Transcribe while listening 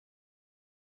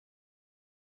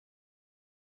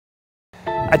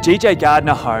A GJ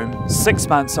Gardner home, 6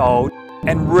 months old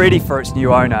and ready for its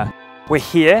new owner. We're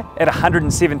here at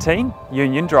 117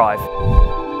 Union Drive.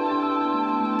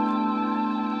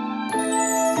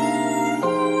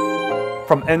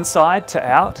 From inside to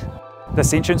out,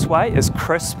 this entranceway is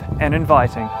crisp and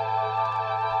inviting.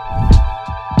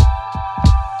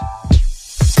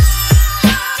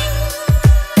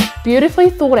 Beautifully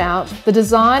thought out, the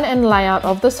design and layout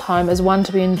of this home is one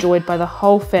to be enjoyed by the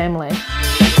whole family.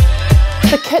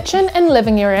 The kitchen and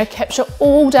living area capture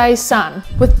all day sun,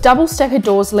 with double stacker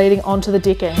doors leading onto the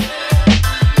decking.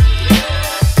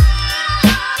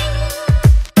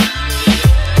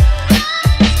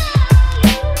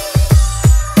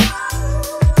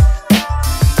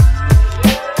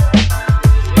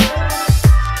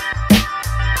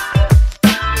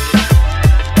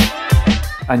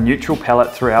 A neutral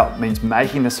palette throughout means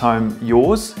making this home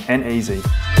yours and easy.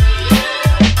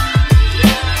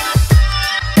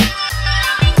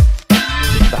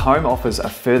 The home offers a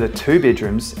further 2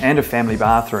 bedrooms and a family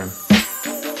bathroom.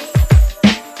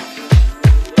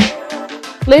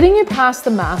 Leading you past the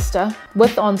master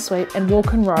with ensuite and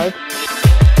walk-in robe.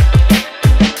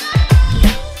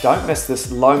 Don't miss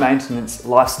this low maintenance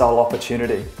lifestyle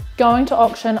opportunity. Going to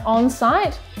auction on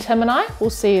site, Tim and I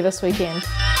will see you this weekend.